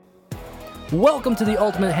Welcome to the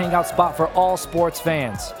ultimate hangout spot for all sports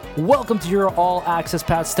fans. Welcome to your all-access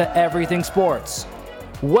pass to everything sports.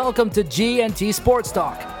 Welcome to GNT Sports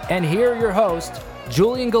Talk. And here are your hosts,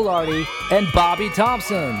 Julian Gallardi and Bobby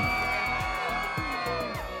Thompson.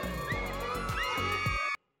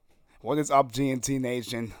 What is up, GNT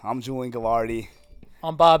Nation? I'm Julian Gallardi.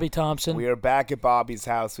 I'm Bobby Thompson. We are back at Bobby's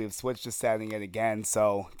house. We've switched the setting yet again,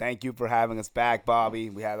 so thank you for having us back, Bobby.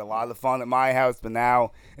 We had a lot of fun at my house, but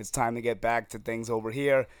now it's time to get back to things over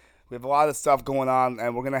here. We have a lot of stuff going on,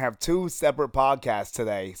 and we're going to have two separate podcasts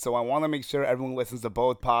today, so I want to make sure everyone listens to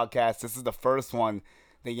both podcasts. This is the first one,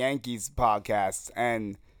 the Yankees podcast,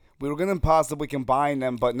 and we were going to possibly combine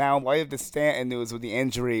them, but now in light of the Stanton news with the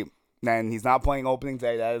injury, and he's not playing opening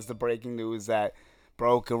day, that is the breaking news that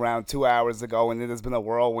broke around 2 hours ago, and it has been a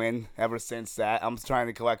whirlwind ever since that. I'm trying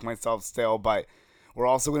to collect myself still, but we're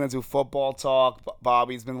also going to do football talk.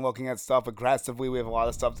 Bobby's been looking at stuff aggressively. We have a lot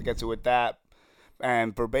of stuff to get to with that.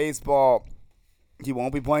 And for baseball, he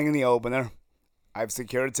won't be playing in the opener. I've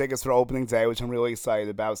secured tickets for opening day, which I'm really excited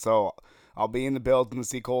about. So I'll be in the building to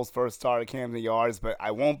see Cole's first start at Camden Yards, but I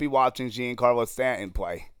won't be watching Giancarlo Stanton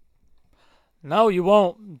play. No, you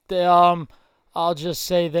won't. I'll just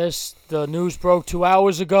say this. The news broke 2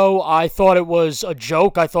 hours ago. I thought it was a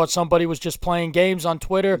joke. I thought somebody was just playing games on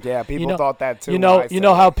Twitter. Yeah, people thought that too. You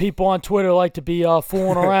know how people on Twitter like to be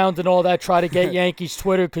fooling around and all that, try to get Yankees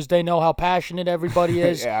Twitter because they know how passionate everybody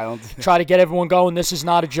is. Yeah, try to get everyone going. This is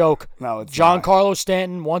not a joke. No, it's Giancarlo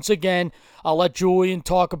Stanton, once again, I'll let Julian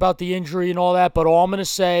talk about the injury and all that, but all I'm going to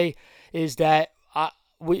say is that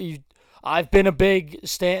I've been a big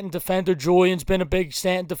Stanton defender. Julian's been a big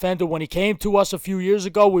Stanton defender. When he came to us a few years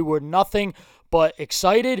ago, we were nothing but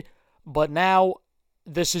excited. But now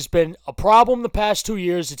this has been a problem the past 2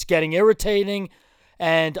 years. It's getting irritating,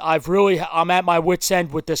 and I'm at my wit's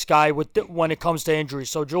end with this guy when it comes to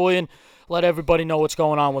injuries. So, Julian, let everybody know what's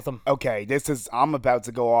going on with him. Okay, I'm about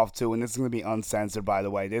to go off too, and this is going to be uncensored, by the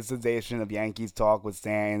way. This edition of Yankees Talk with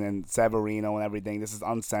Stan and Severino and everything, this is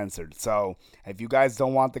uncensored. So if you guys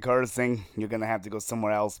don't want the cursing, you're going to have to go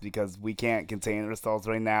somewhere else because we can't contain ourselves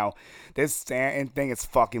right now. This Stanton thing is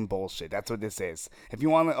fucking bullshit. That's what this is. If you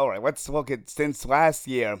want to, all right, let's look at since last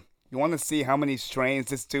year. You want to see how many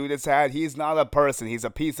strains this dude has had? He's not a person. He's a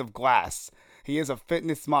piece of glass. He is a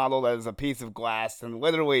fitness model that is a piece of glass, and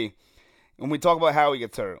literally, when we talk about how he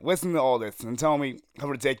gets hurt, listen to all this and tell me how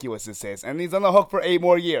ridiculous this is. And he's on the hook for 8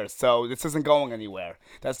 more years, so this isn't going anywhere.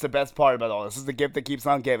 That's the best part about all this. This is the gift that keeps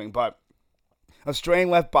on giving. But a strained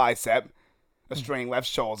left bicep, a strained left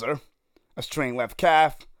shoulder, a strained left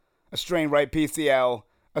calf, a strained right PCL,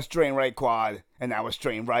 a strained right quad, and now a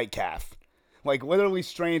strained right calf. Like, literally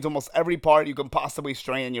strains almost every part you can possibly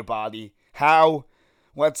strain in your body. How?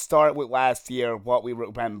 Let's start with last year, what we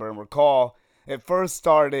remember and recall. It first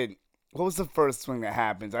started. What was the first swing that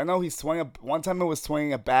happened? I know he one time it was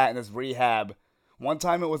swinging a bat in his rehab. One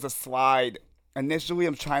time it was a slide. Initially,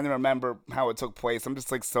 I'm trying to remember how it took place. I'm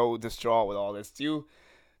just so distraught with all this. Do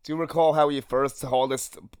you recall how all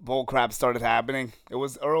this bull crap started happening? It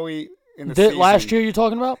was early in the season. Last year you're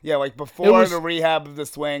talking about? Yeah, before the rehab of the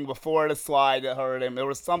swing, before the slide that hurt him. There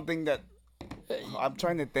was something that I'm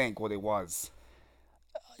trying to think what it was.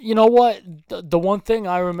 You know what? The one thing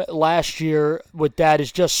I remember last year with that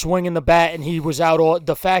is just swinging the bat, and he was out.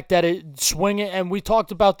 The fact that swinging, and we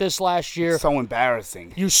talked about this last year. So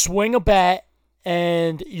embarrassing. You swing a bat,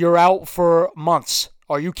 and you're out for months.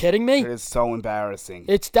 Are you kidding me? It is so embarrassing.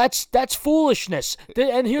 That's foolishness.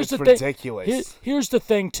 And here's the thing. It's ridiculous. Here's the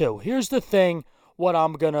thing too. Here's the thing. What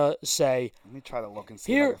I'm gonna say. Let me try to look and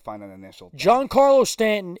see if I can find an initial thing. Giancarlo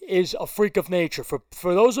Stanton is a freak of nature.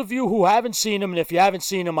 For those of you who haven't seen him, and if you haven't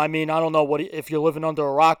seen him, I mean, I don't know if you're living under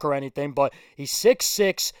a rock or anything, but he's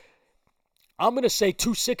 6'6". I'm gonna say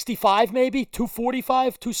 265, maybe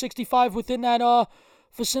 245, 265 within that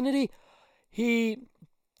vicinity. He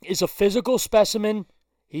is a physical specimen.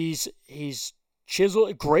 He's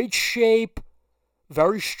chiseled, great shape,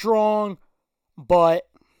 very strong, but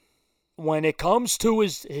when it comes to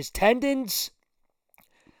his tendons,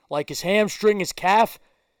 like his hamstring, his calf,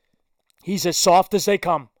 he's as soft as they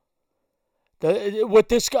come. With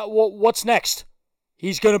this guy, what's next?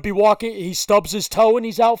 He's going to be walking, he stubs his toe and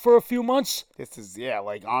he's out for a few months? This is,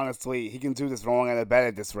 honestly, he can do this wrong and bad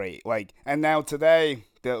at this rate. And now today,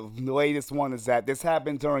 the latest one is that this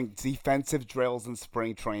happened during defensive drills in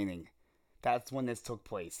spring training. That's when this took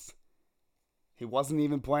place. He wasn't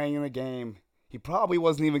even playing in the game. He probably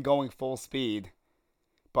wasn't even going full speed,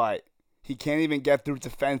 but he can't even get through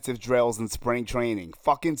defensive drills in spring training.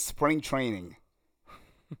 Fucking spring training.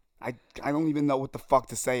 I don't even know what the fuck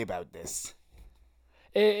to say about this.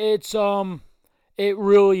 It's It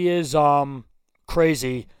really is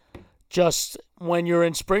crazy. Just when you're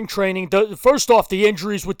in spring training, first off, the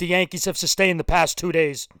injuries with the Yankees have sustained the past 2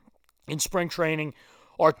 days in spring training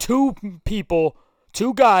are two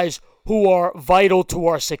guys who are vital to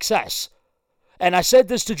our success. And I said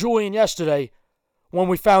this to Julian yesterday when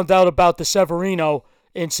we found out about the Severino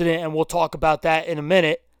incident, and we'll talk about that in a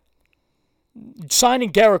minute.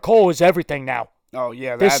 Signing Garrett Cole is everything now. Oh,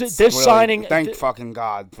 yeah, that's this really, signing. Thank fucking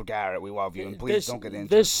God for Garrett. We love you. And please don't get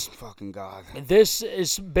injured. Fucking God. This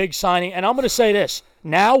is big signing. And I'm going to say this.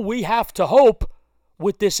 Now we have to hope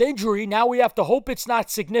with this injury, now we have to hope it's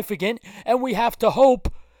not significant, and we have to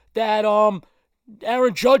hope that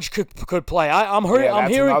Aaron Judge could play. I'm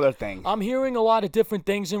hearing another thing. I'm hearing a lot of different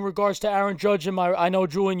things in regards to Aaron Judge. I know,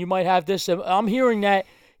 Julian, you might have this. I'm hearing that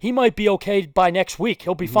he might be okay by next week.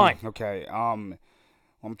 He'll be fine. Okay.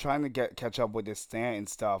 I'm trying to catch up with this Stanton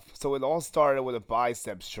stuff. So it all started with a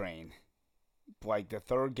bicep strain, like the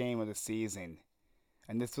third game of the season,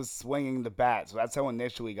 and this was swinging the bat. So that's how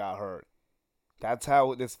initially got hurt. That's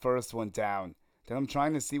how this first went down. Then I'm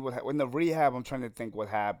trying to see in the rehab. I'm trying to think what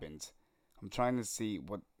happened. I'm trying to see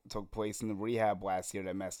what took place in the rehab last year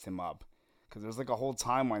that messed him up, because there's like a whole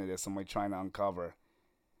timeline of this I'm like trying to uncover.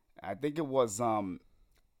 I think it was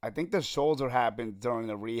I think the shoulder happened during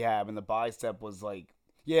the rehab, and the bicep was like.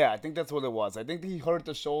 Yeah, I think that's what it was. I think he hurt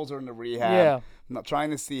the shoulder in the rehab. Yeah. I'm not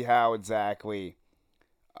trying to see how exactly.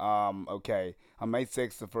 Okay. On May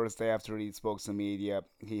 6th, the first day after he spoke to media,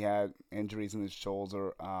 he had injuries in his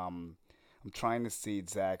shoulder. I'm trying to see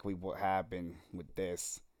exactly what happened with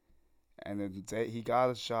this. And then he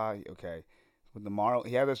got a shot. Okay. With the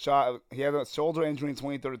he had a shoulder injury in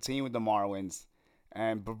 2013 with the Marlins.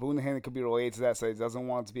 And Babunahan could be related to that, so he doesn't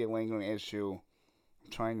want it to be a lingering issue.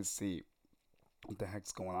 I'm trying to see. What the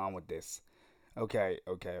heck's going on with this? Okay.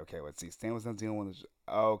 Let's see. Stan was not dealing with this.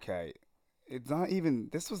 Okay. It's not even.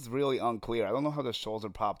 This was really unclear. I don't know how the shoulder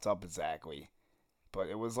popped up exactly. But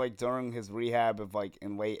it was like during his rehab of like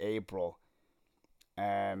in late April.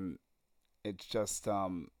 And it's just, I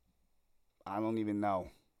don't even know.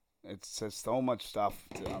 It's just so much stuff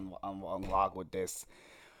to unlock with this.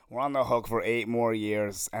 We're on the hook for 8 more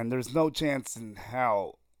years. And there's no chance in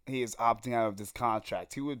hell he is opting out of this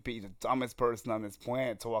contract. He would be the dumbest person on this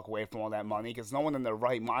planet to walk away from all that money, because no one in their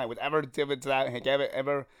right mind would ever give it to that and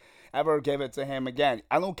ever give it to him again.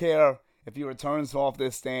 I don't care if he returns off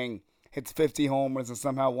this thing, hits 50 homers, and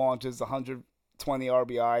somehow launches 120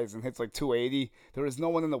 RBIs and hits like 280. There is no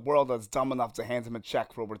one in the world that's dumb enough to hand him a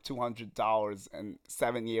check for over $200 in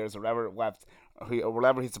 7 years or whatever left, or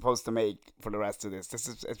whatever he's supposed to make for the rest of this.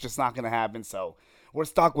 It's just not going to happen. So we're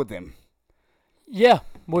stuck with him. Yeah,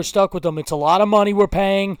 we're stuck with them. It's a lot of money we're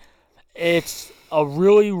paying. It's a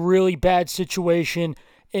really, really bad situation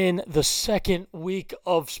in the second week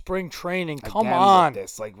of spring training. Come on. With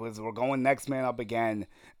this. Like, we're going next man up again,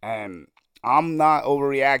 and I'm not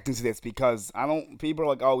overreacting to this because people are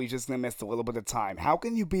like, oh, he's just going to miss a little bit of time. How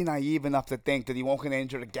can you be naive enough to think that he won't get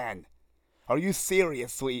injured again? Are you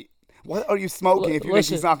serious, sweet? What are you smoking if you think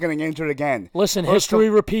he's not getting injured again? Listen, history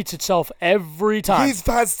repeats itself every time. He's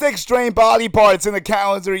had 6 strained body parts in a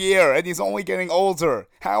calendar year, and he's only getting older.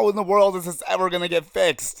 How in the world is this ever going to get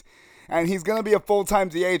fixed? And he's going to be a full-time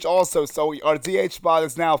DH also, so our DH spot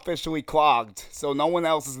is now officially clogged. So no one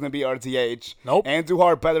else is going to be our DH. Nope.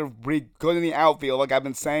 Andujar better be good in the outfield, like I've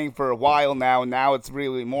been saying for a while now, and now it's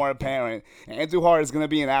really more apparent. Andujar is going to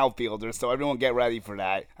be an outfielder, so everyone get ready for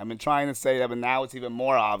that. I've been trying to say that, but now it's even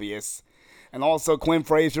more obvious. And also, Quinn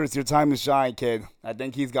Frazier, it's your time to shine, kid. I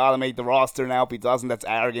think he's got to make the roster now. If he doesn't, that's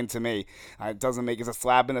arrogant to me. It doesn't make it a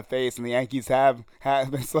slap in the face, and the Yankees have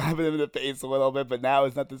been slapping him in the face a little bit, but now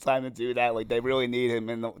is not the time to do that. Like, they really need him,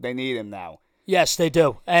 and they need him now. Yes, they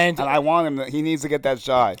do. And I want him. He needs to get that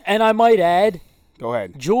shot. And I might add, go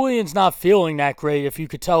ahead. Julian's not feeling that great. If you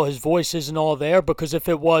could tell, his voice isn't all there, because if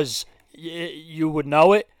it was, you would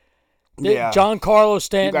know it. Yeah. Giancarlo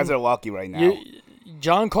Stanton. You guys are lucky right now.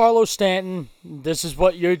 Giancarlo Stanton, this is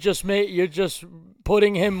what you're just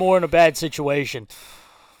putting him more in a bad situation.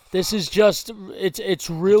 This is just it's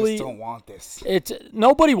really. I just don't want this.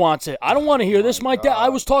 Nobody wants it. I don't want to hear this. My dad. I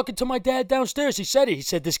was talking to my dad downstairs. He said it. He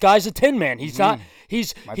said this guy's a tin man. He's not.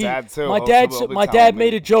 My dad too. My dad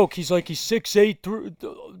made a joke. He's like, he's 6'8",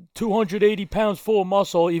 280 pounds full of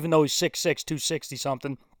muscle, even though he's 6'6", 260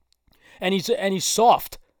 something, and he's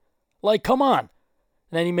soft. Like, come on.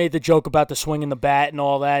 And then he made the joke about the swing in the bat and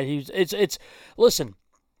all that. Listen,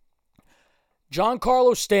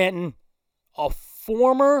 Giancarlo Stanton, a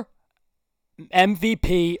former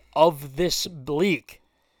MVP of this league,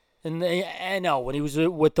 and I know when he was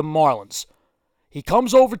with the Marlins, he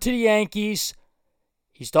comes over to the Yankees.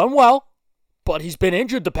 He's done well, but he's been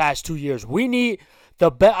injured the past 2 years. We need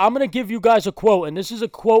I'm going to give you guys a quote, and this is a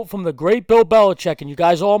quote from the great Bill Belichick, and you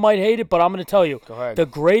guys all might hate it, but I'm going to tell you. Go ahead. The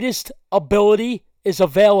greatest ability is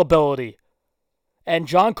availability. And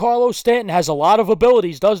Giancarlo Stanton has a lot of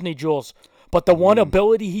abilities, doesn't he, Jules? But the one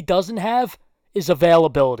ability he doesn't have is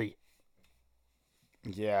availability.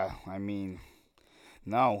 Yeah, I mean,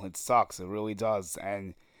 no, it sucks. It really does.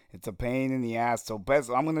 And it's a pain in the ass. So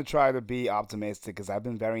I'm going to try to be optimistic because I've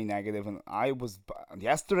been very negative. And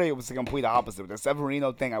yesterday it was the complete opposite. With the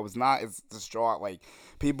Severino thing, I was not as distraught. Like,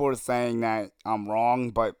 people are saying that I'm wrong,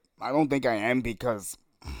 but I don't think I am because,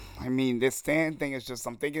 I mean, this Stanton thing is just,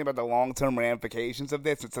 I'm thinking about the long-term ramifications of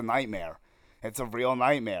this. It's a nightmare. It's a real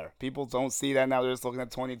nightmare. People don't see that now. They're just looking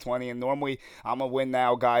at 2020. And normally, I'm a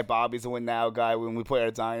win-now guy. Bobby's a win-now guy. When we play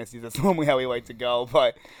our dynasty, that's normally how we like to go.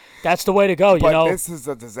 But that's the way to go, you know. But this is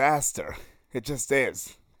a disaster. It just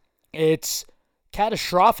is. It's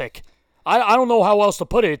catastrophic. I don't know how else to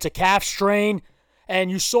put it. It's a calf strain.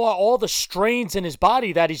 And you saw all the strains in his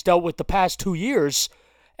body that he's dealt with the past 2 years.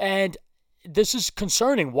 And this is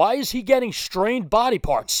concerning. Why is he getting strained body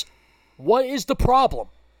parts? What is the problem?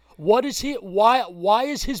 What is he? Why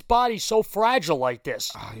is his body so fragile like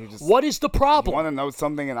this? What is the problem? You want to know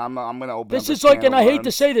something, and I'm gonna open. This is like, and I hate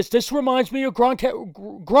to say this. This reminds me of Gronk.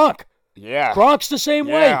 Yeah, Gronk's the same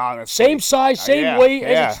way. Honestly. Same size, same weight.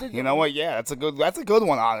 Yeah, you know what? Yeah, that's a good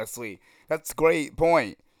one. Honestly, that's a great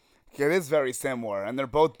point. It is very similar, and they're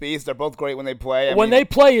both beasts. They're both great when they play. They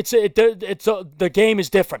play, the game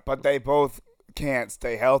is different. But they both can't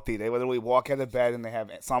stay healthy. They literally walk out of bed and they have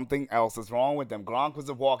something else is wrong with them. Gronk was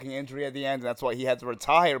a walking injury at the end, and that's why he had to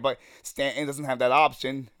retire. But Stanton doesn't have that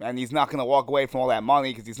option, and he's not going to walk away from all that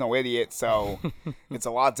money because he's no idiot. So it's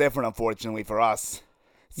a lot different, unfortunately, for us.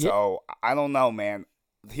 So I don't know, man.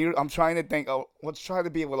 Here I'm trying to think. Oh, let's try to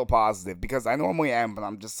be a little positive because I normally am, but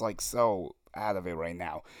I'm just like so out of it right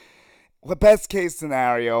now. The best case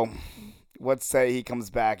scenario. Let's say he comes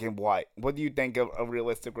back and what? What do you think a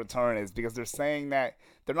realistic return is? Because they're saying that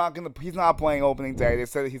he's not playing opening day. They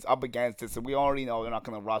said that he's up against it, so we already know they're not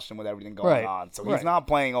going to rush him with everything going on. So he's not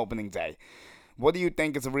playing opening day. What do you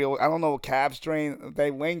think is a real? I don't know. Calf strain, they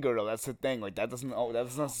linger though. That's the thing. Like that doesn't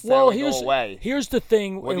necessarily go away. Here's the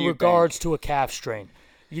thing in regards to a calf strain.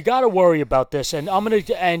 You got to worry about this, and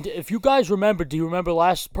And if you guys remember, do you remember the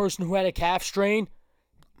last person who had a calf strain?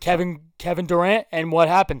 Kevin Durant, and what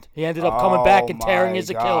happened? He ended up coming back and tearing his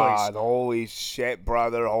Achilles. God, holy shit,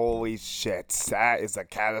 brother. Holy shit. That is a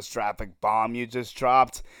catastrophic bomb you just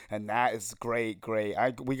dropped, and that is great.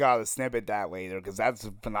 We got to snippet that later because that's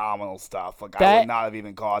phenomenal stuff. Like, I would not have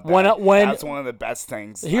even caught that. That's one of the best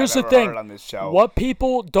things I've ever heard on this show. What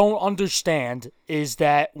people don't understand is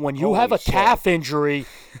that when you have a calf injury,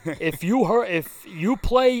 if you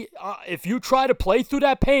try to play through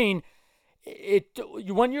that pain,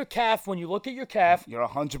 when you look at your calf, you're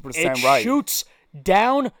 100% right. It shoots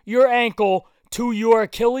down your ankle to your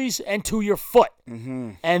Achilles and to your foot.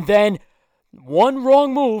 Mm-hmm. And then one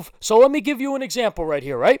wrong move. So let me give you an example right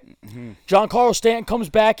here, right? Mm-hmm. Giancarlo Stanton comes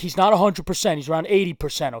back. He's not 100%. He's around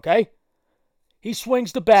 80%, okay? He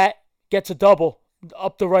swings the bat, gets a double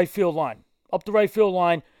up the right field line.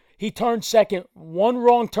 He turns second. One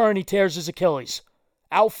wrong turn, he tears his Achilles.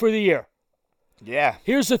 Out for the year. Yeah.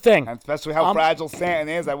 Here's the thing. And especially how fragile Stanton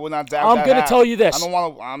is, I would not doubt I'm going to tell you this.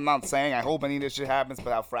 I'm not saying I hope any of this shit happens,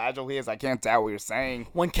 but how fragile he is, I can't doubt what you're saying.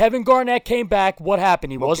 When Kevin Garnett came back, what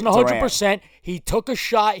happened? He wasn't 100%. He took a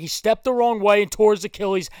shot. He stepped the wrong way and tore his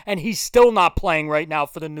Achilles, and he's still not playing right now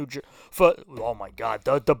for the oh my God,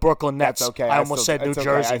 the Brooklyn Nets. That's okay. I almost said New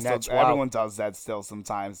Jersey Nets. Wow. Everyone does that still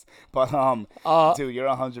sometimes. But dude, you're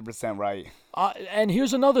 100% right. And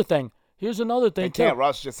here's another thing. They can't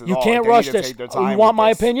rush this at all. You can't rush this. You want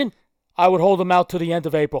my opinion? I would hold him out to the end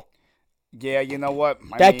of April. Yeah, you know what?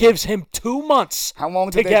 That gives him 2 months. How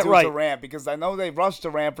long did they do Durant? Because I know they rushed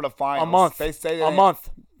Durant for the finals. A month. They say a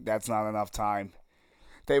month. That's not enough time.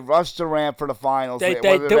 They rushed Durant for the finals. They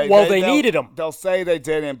needed him. They'll say they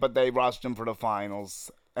didn't, but they rushed him for the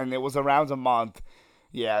finals, and it was around a month.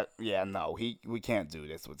 Yeah, no, we can't do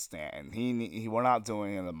this with Stanton. We're not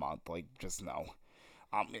doing it in a month. Like, just no.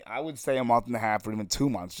 I would say a month and a half or even 2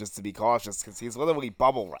 months just to be cautious because he's literally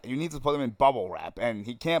bubble wrap. You need to put him in bubble wrap, and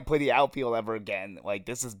he can't play the outfield ever again. Like,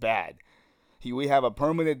 this is bad. We have a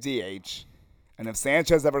permanent DH, and if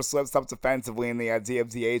Sanchez ever slips up defensively and the idea of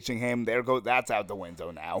DHing him, that's out the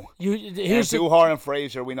window now. Duhar and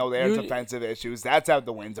Frazier, we know they have defensive issues. That's out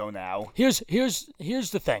the window now. Here's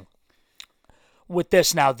the thing. With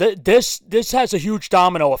this now, this has a huge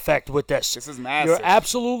domino effect with this. This is massive. You're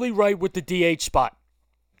absolutely right with the DH spot.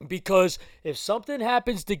 Because if something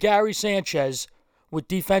happens to Gary Sanchez, with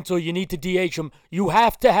defense or you need to DH him, you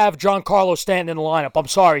have to have Giancarlo Stanton in the lineup. I'm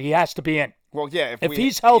sorry, he has to be in. Well, yeah. If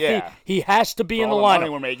he's healthy, he has to be in the all the money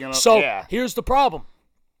lineup. we're making, So here's the problem.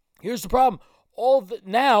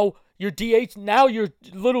 Now your DH. Now you're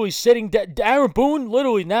literally sitting. Aaron Boone.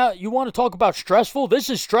 Literally now you want to talk about stressful. This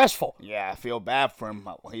is stressful. Yeah, I feel bad for him.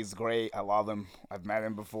 He's great. I love him. I've met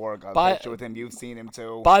him before. Got a picture with him. You've seen him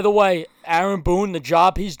too. By the way, Aaron Boone, the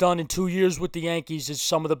job he's done in 2 years with the Yankees is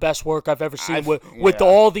some of the best work I've ever seen. With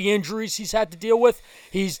all the injuries he's had to deal with,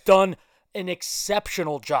 he's done an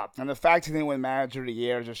exceptional job. And the fact he didn't win Manager of the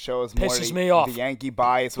Year just shows Pisses more me off. the Yankee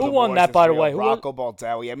bias. Who won that, by the way? Rocco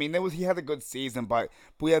Baldelli. I mean, he had a good season, but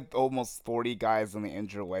we had almost 40 guys on the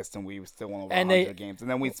injury list, and we still won over 100 games. And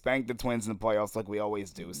then we spanked the Twins in the playoffs like we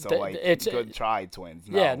always do. So, it's good try, Twins.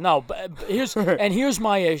 No. Yeah, no. But here's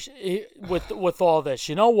my issue with all this.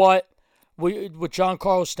 You know what? With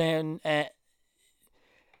Giancarlo Stanton,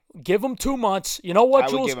 give him 2 months. You know what,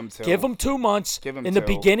 Jules? Give him 2 months. In the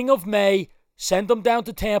beginning of May, send him down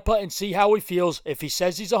to Tampa and see how he feels. If he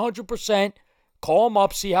says he's 100%, call him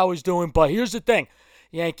up, see how he's doing. But here's the thing,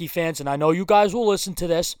 Yankee fans, and I know you guys will listen to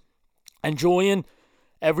this, and Julian,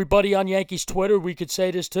 everybody on Yankees Twitter, we could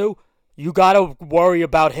say this too, you got to worry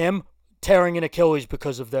about him tearing an Achilles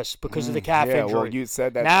because of this, because of the calf injury. Well, you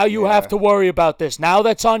said that. Now you have to worry about this. Now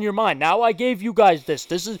that's on your mind. Now I gave you guys this.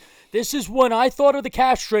 This is when I thought of the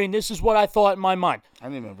calf strain. This is what I thought in my mind. I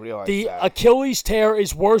didn't even realize the that. Achilles tear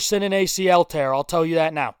is worse than an ACL tear. I'll tell you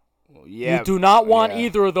that now. Well, yeah, you do not want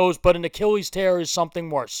either of those, but an Achilles tear is something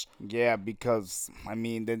worse. Yeah, because, I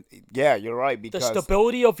mean, you're right. Because the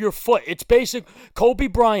stability of your foot. It's basic. Kobe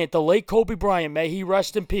Bryant, the late Kobe Bryant, may he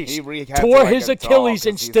rest in peace, tore his Achilles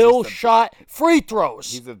and still shot free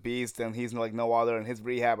throws. He's a beast, and he's like no other. And his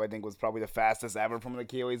rehab, I think, was probably the fastest ever from an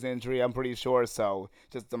Achilles injury, I'm pretty sure. So,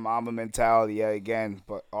 just the Mamba mentality, again.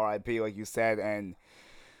 But R.I.P., like you said, and...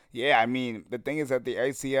 Yeah, I mean, the thing is that the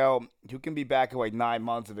ACL, you can be back in like 9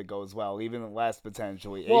 months if it goes well, even less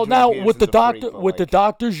potentially. Well, now with the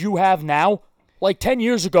doctors you have now, like 10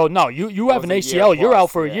 years ago, no, you have an ACL, you're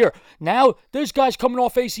out for a year. Now there's guys coming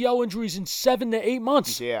off ACL injuries in 7 to 8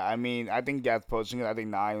 months. Yeah, I mean, I think that's pushing it. I think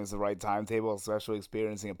 9 is the right timetable, especially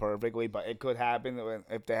experiencing it perfectly. But it could happen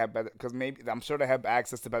if they have better, because maybe I'm sure they have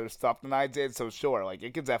access to better stuff than I did. So sure, like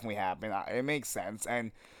it could definitely happen. It makes sense.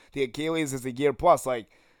 And the Achilles is a year plus, like.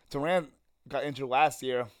 Durant got injured last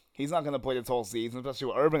year. He's not going to play this whole season, especially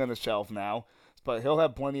with Irving on the shelf now. But he'll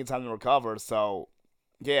have plenty of time to recover. So,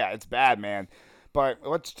 yeah, it's bad, man. But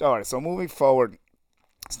all right, so moving forward,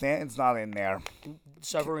 Stanton's not in there.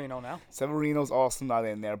 Severino now. Severino's also not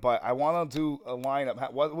in there. But I want to do a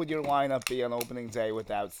lineup. What would your lineup be on opening day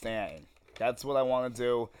without Stanton? That's what I want to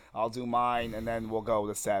do. I'll do mine, and then we'll go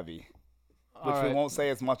to Sevy. Which we won't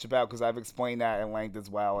say as much about because I've explained that in length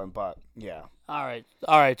as well. But, yeah. All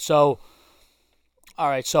right. So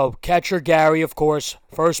catcher Gary, of course.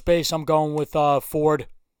 First base, I'm going with Ford.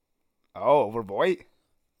 Oh, over Voit?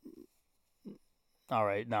 All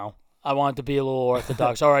right, no. I want it to be a little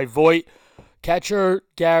orthodox. All right, Voit. Catcher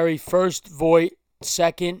Gary, first Voit,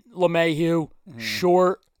 second LeMahieu. Mm-hmm.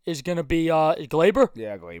 Short is going to be Glaber?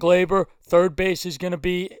 Yeah, Glaber. Glaber. Third base is going to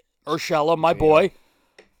be Urshela, my boy.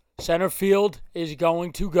 Center field is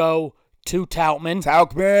going to go to Tautman.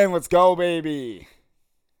 Tautman, let's go, baby.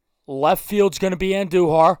 Left field's going to be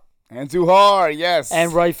Andujar. Andujar, yes.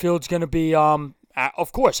 And right field's going to be,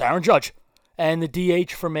 of course, Aaron Judge. And the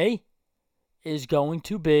DH for me is going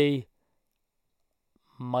to be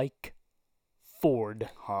Mike Ford.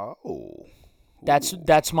 Oh.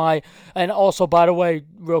 That's my... And also, by the way,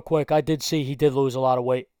 real quick, I did see he did lose a lot of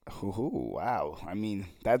weight. Ooh, wow. I mean,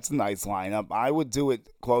 that's a nice lineup. I would do it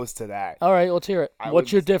close to that. All right, let's hear it.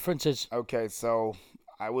 What's your differences? Okay, so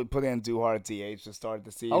I would put in Duhar at DH to start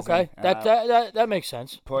the season. Okay, that makes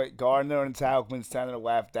sense. Put Gardner and Tautman center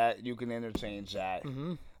left. That you can interchange that.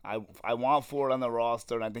 Mm-hmm. I want Ford on the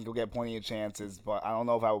roster, and I think he'll get plenty of chances, but I don't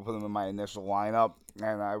know if I would put him in my initial lineup.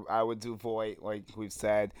 And I would do Voit, like we've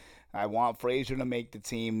said. I want Frazier to make the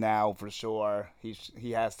team now for sure. He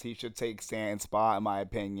should take Stanton's spot in my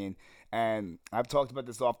opinion. And I've talked about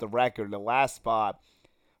this off the record. The last spot,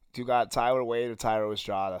 you got Tyler Wade or Tyler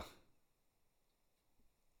Estrada?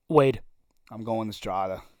 Wade. I'm going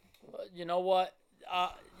Estrada. You know what?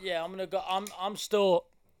 Yeah, I'm gonna go. I'm still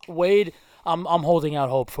Wade. I'm holding out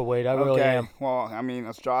hope for Wade. I really am. Well, I mean,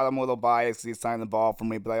 Estrada, I'm a little biased. He's signed the ball for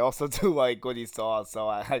me, but I also do like what he saw, so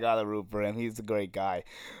I got to root for him. He's a great guy.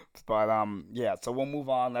 But, yeah, so we'll move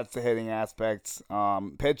on. That's the hitting aspects.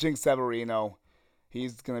 Pitching, Severino.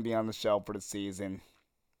 He's going to be on the shelf for the season.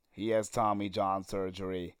 He has Tommy John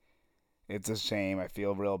surgery. It's a shame. I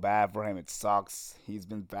feel real bad for him. It sucks. He's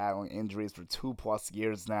been battling injuries for 2+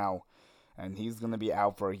 years now, and he's going to be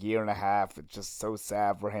out for a year and a half. It's just so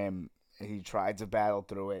sad for him. He tried to battle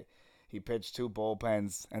through it. He pitched 2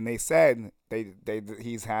 bullpens, and they said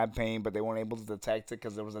he's had pain, but they weren't able to detect it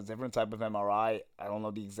because there was a different type of MRI. I don't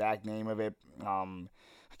know the exact name of it.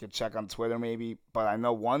 I could check on Twitter maybe, but I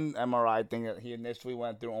know one MRI thing that he initially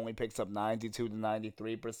went through only picks up 92 to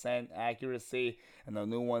 93% accuracy, and the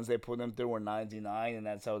new ones they put him through were 99, and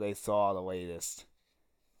that's how they saw the latest.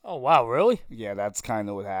 Oh, wow, really? Yeah, that's kind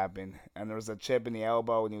of what happened. And there was a chip in the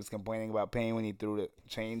elbow, and he was complaining about pain when he threw the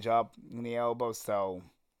change up in the elbow, so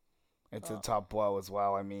it's a tough blow as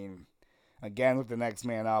well. I mean, again, with the next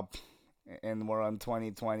man up, and we're on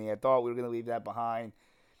 2020, I thought we were going to leave that behind.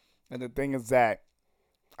 And the thing is that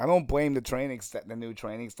I don't blame the new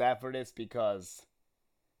training staff for this because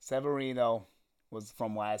Severino was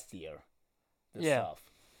from last year. Stuff.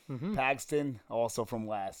 Mm-hmm. Paxton also from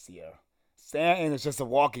last year. Stanton is just a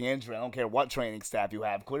walking injury. I don't care what training staff you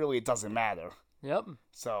have. Clearly, it doesn't matter. Yep.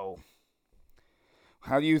 So,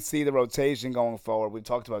 how do you see the rotation going forward? We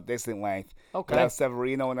talked about this in length. Okay. We have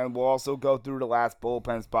Severino, and then we'll also go through the last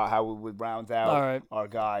bullpen spot, how we would round out our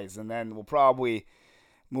guys, and then we'll probably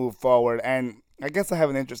move forward. And I guess I have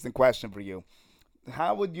an interesting question for you.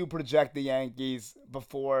 How would you project the Yankees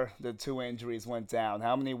before the 2 injuries went down?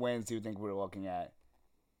 How many wins do you think we're looking at?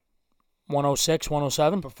 106,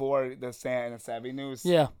 107? Before the Stanton and Sevy news?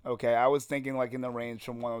 Yeah. Okay, I was thinking like in the range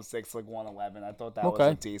from 106 to like 111. I thought that was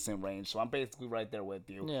a decent range, so I'm basically right there with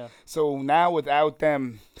you. Yeah. So now without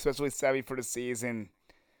them, especially Sevy for the season,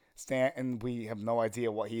 Stanton, we have no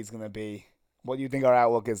idea what he's going to be. What do you think our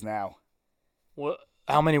outlook is now? Well,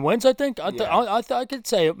 how many wins, I think? I could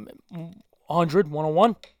say 100,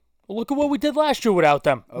 101. Well, look at what we did last year without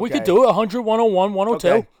them. Okay. We could do it 100, 101,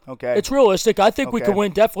 102. Okay. It's realistic. I think we could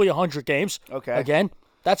win definitely 100 games. Okay. Again,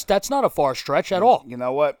 that's not a far stretch at all. You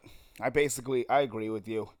know what? I agree with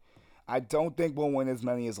you. I don't think we'll win as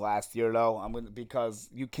many as last year, though. Because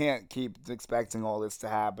you can't keep expecting all this to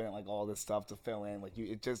happen, like all this stuff to fill in. Like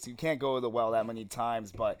you can't go to the well that many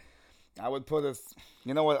times. But I would put us.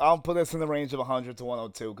 You know what? I'll put us in the range of 100 to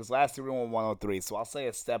 102 because last year we won 103. So I'll say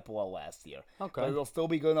a step below last year. Okay. But it'll still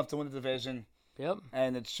be good enough to win the division. Yep.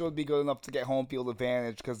 And it should be good enough to get home field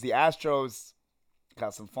advantage because the Astros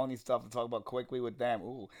got some funny stuff to talk about quickly with them.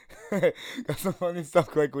 Ooh, got some funny stuff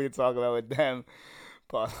quickly to talk about with them.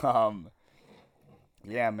 But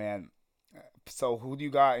yeah, man. So who do you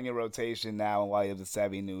got in your rotation now in light of the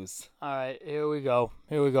Sevy news? All right, here we go,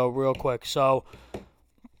 real quick. So,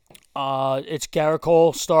 it's Garrett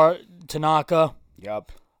Cole, start Tanaka.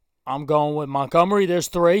 Yep. I'm going with Montgomery. There's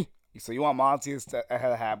 3. So you want Monty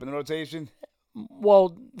ahead of Happ in the rotation?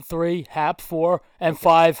 Well, 3, Happ 4, and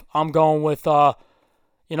 5. I'm going with.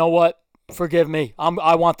 You know what? Forgive me.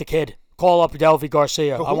 I want the kid. Call up Delvey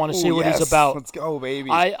Garcia. I want to see what he's about. Let's go, baby.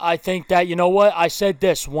 I think that, you know what? I said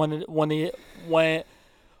this when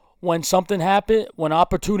something happened, when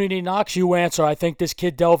opportunity knocks, you answer. I think this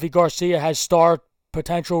kid Delvey Garcia has star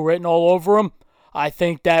potential written all over him. I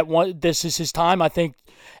think that this is his time. I think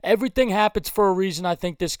everything happens for a reason. I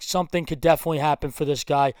think something could definitely happen for this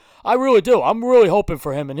guy. I really do. I'm really hoping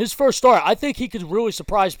for him. In his first start, I think he could really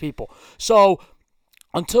surprise people. So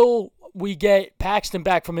until we get Paxton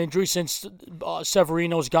back from injury, since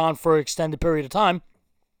Severino's gone for an extended period of time,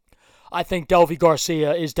 I think Delvey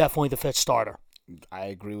Garcia is definitely the 5th starter. I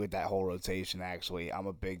agree with that whole rotation, actually. I'm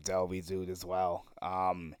a big Delvey dude as well.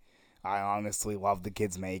 I honestly love the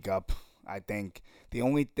kid's makeup. I think the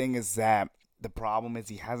only thing is that the problem is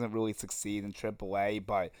he hasn't really succeeded in AAA,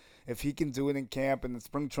 but if he can do it in camp and the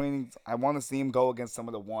spring training, I want to see him go against some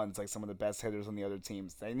of the ones, like some of the best hitters on the other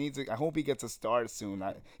teams. I hope he gets a start soon.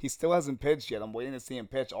 He still hasn't pitched yet. I'm waiting to see him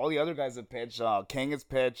pitch. All the other guys have pitched. King has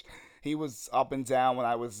pitched. He was up and down when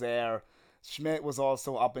I was there. Schmidt was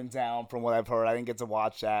also up and down from what I've heard. I didn't get to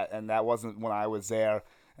watch that, and that wasn't when I was there.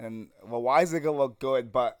 And Loizaga looked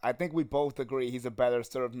good, but I think we both agree he's a better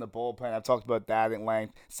starter in the bullpen. I've talked about that at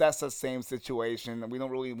length. Sessa, same situation. We don't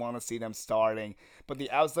really want to see them starting. But the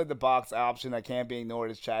outside-the-box option that can't be ignored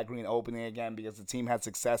is Chad Green opening again because the team had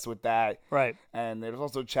success with that. Right. And there's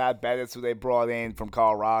also Chad Bettis, who they brought in from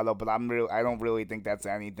Colorado, but I don't really think that's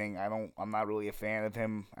anything. I'm not really a fan of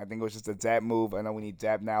him. I think it was just a depth move. I know we need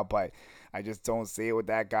depth now, but I just don't see it with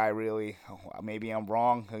that guy really. Maybe I'm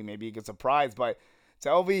wrong. Maybe he gets surprised, but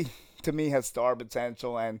Delvey, to me, has star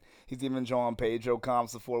potential, and he's even drawn Pedro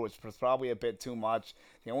comps before, which was probably a bit too much.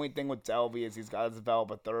 The only thing with Delvey is he's got to develop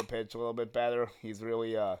a third pitch a little bit better. He's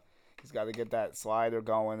really he's got to get that slider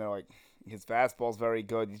going. His fastball's very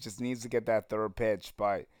good. He just needs to get that third pitch,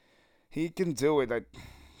 but he can do it.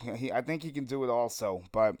 I think he can do it also,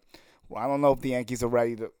 but I don't know if the Yankees are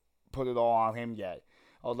ready to put it all on him yet.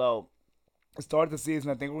 Although, to start the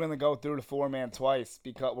season, I think we're going to go through the four-man twice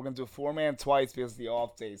because we're going to do four-man twice because of the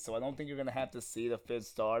off days. So I don't think you're going to have to see the fifth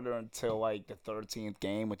starter until like the 13th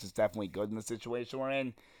game, which is definitely good in the situation we're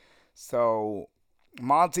in. So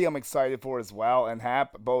Monty, I'm excited for as well, and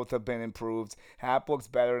Hap both have been improved. Hap looks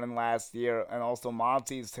better than last year, and also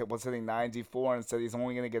Monty was hitting 94 and said he's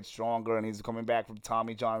only going to get stronger, and he's coming back from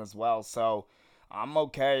Tommy John as well. So I'm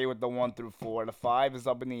okay with the 1 through 4. The 5 is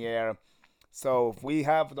up in the air. So if we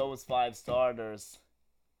have those 5 starters,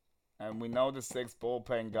 and we know the 6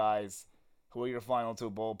 bullpen guys, who are your final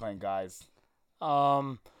 2 bullpen guys?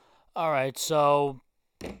 All right, so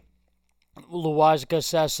Loaisiga,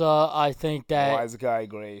 Sessa, I think that Loaisiga, I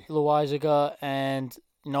agree. Loaisiga, and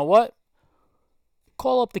you know what?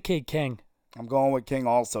 Call up the kid King. I'm going with King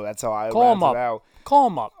also. That's how I Call him round up. it out. Call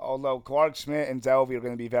him up. Although Clark Schmidt and Delvey are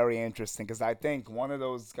going to be very interesting because I think one of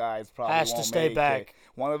those guys probably Has to won't stay make back. it.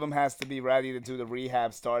 One of them has to be ready to do the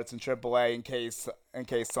rehab starts in AAA in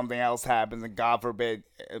case something else happens, and God forbid,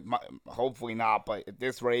 hopefully not, but at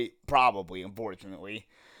this rate, probably, unfortunately.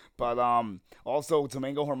 But also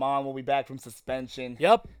Domingo Germán will be back from suspension.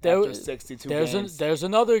 Yep, after 62 games. There's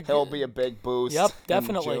another. He'll be a big boost. Yep,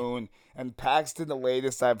 definitely. In June. And Paxton, the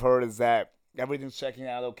latest I've heard is that everything's checking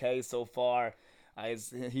out okay so far.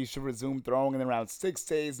 He should resume throwing in around 6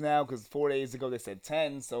 days now because 4 days ago they said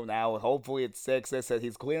 10. So now hopefully it's 6. They said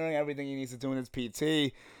he's clearing everything he needs to do in his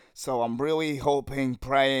PT. So I'm really hoping,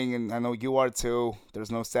 praying, and I know you are too.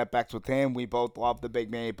 There's no setbacks with him. We both love the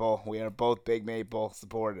Big Maple. We are both Big Maple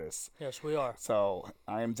supporters. Yes, we are. So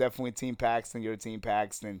I am definitely Team Paxton. You're Team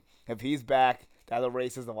Paxton. If he's back, that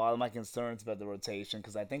erases a lot of my concerns about the rotation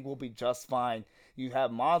because I think we'll be just fine. You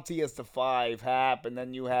have Monty as the 5, Hap, and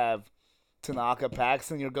then you have Tanaka,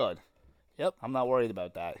 Paxton. You're good. Yep. I'm not worried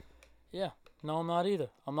about that. Yeah. No, I'm not either.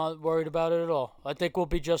 I'm not worried about it at all. I think we'll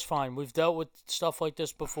be just fine. We've dealt with stuff like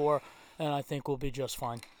this before, and I think we'll be just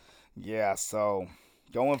fine. Yeah, so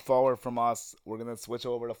going forward from us, we're going to switch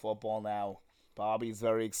over to football now. Bobby's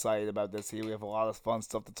very excited about this here. We have a lot of fun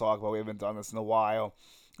stuff to talk about. We haven't done this in a while.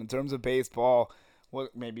 In terms of baseball,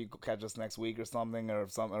 maybe catch us next week or something, or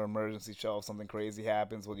some emergency show if something crazy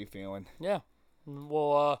happens. What are you feeling? Yeah.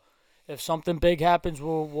 Well, if something big happens,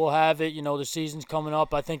 we'll have it. You know, the season's coming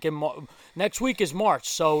up. I think next week is March,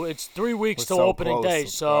 so it's 3 weeks till opening day.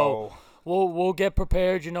 So we'll get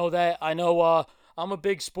prepared. You know that. I know I'm a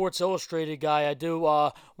big Sports Illustrated guy. I do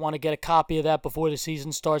want to get a copy of that before the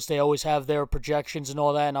season starts. They always have their projections and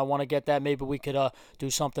all that, and I want to get that. Maybe we could do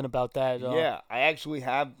something about that. Yeah, I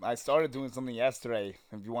started doing something yesterday.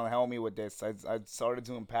 If you want to help me with this, I started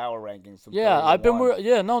doing power rankings. Yeah,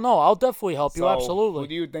 I'll definitely help you. Absolutely. Who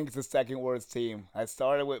do you think is the second worst team? I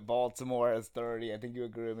started with Baltimore as 30. I think you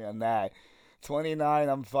agree with me on that. 29,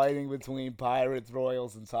 I'm fighting between Pirates,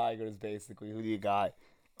 Royals, and Tigers, basically. Who do you got?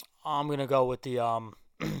 I'm gonna go with the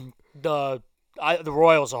the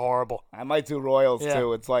Royals are horrible. I might do Royals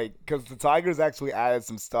too. It's like because the Tigers actually added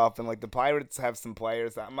some stuff, and like the Pirates have some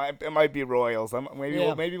players. It might be Royals.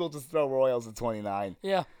 Maybe we'll just throw Royals at 29.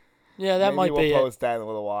 Yeah, that might be it. We'll post that in a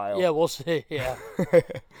little while. Yeah, we'll see. Yeah.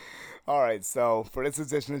 All right, so for this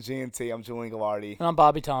edition of G&T, I'm Julian Gallardi. And I'm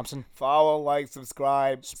Bobby Thompson. Follow, like,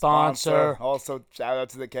 subscribe, sponsor. Also, shout out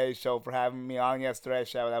to the K Show for having me on yesterday.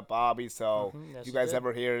 Shout out Bobby. So, yes, you guys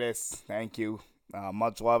ever hear this, thank you.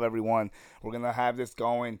 Much love, everyone. We're going to have this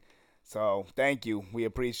going. So, thank you. We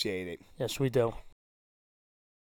appreciate it. Yes, we do.